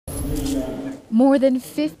More than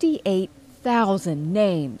 58,000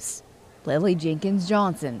 names. Lily Jenkins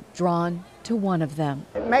Johnson drawn to one of them.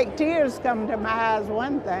 It make tears come to my eyes,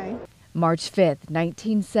 one thing. March 5th,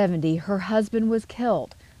 1970, her husband was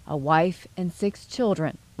killed. A wife and 6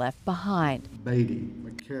 children left behind. Beatty,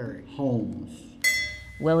 McCary, Holmes.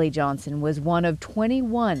 Willie Johnson was one of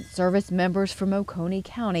 21 service members from Oconee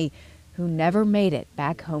County who never made it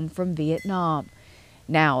back home from Vietnam.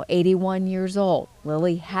 Now 81 years old,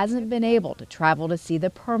 Lily hasn't been able to travel to see the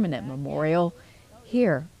permanent memorial.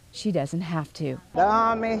 Here, she doesn't have to. The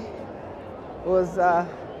Army was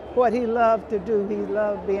what he loved to do. He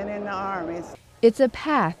loved being in the Army. It's a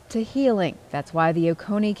path to healing. That's why the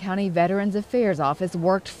Oconee County Veterans Affairs Office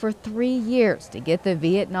worked for 3 years to get the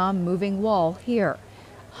Vietnam moving wall here.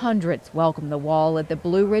 Hundreds welcome the wall at the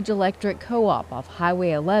Blue Ridge Electric Co-op off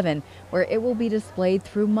Highway 11, where it will be displayed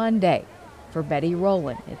through Monday. For Betty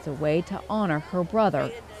Rowland, it's a way to honor her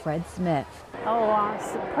brother, Fred Smith. Oh, I'm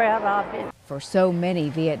so proud of it. For so many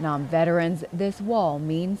Vietnam veterans, this wall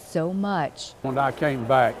means so much. When I came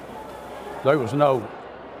back, there was no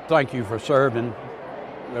thank you for serving.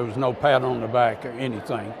 There was no pat on the back or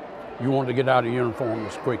anything. You wanted to get out of uniform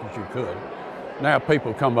as quick as you could. Now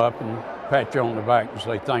people come up and pat you on the back and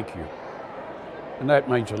say thank you. And that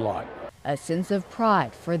means a lot. A sense of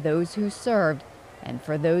pride for those who served and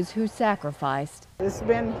for those who sacrificed. It's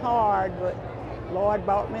been hard, but Lord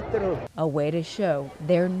brought me through. A way to show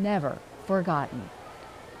they're never forgotten.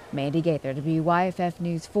 Mandy Gaither, WYFF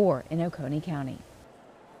News 4 in Oconee County.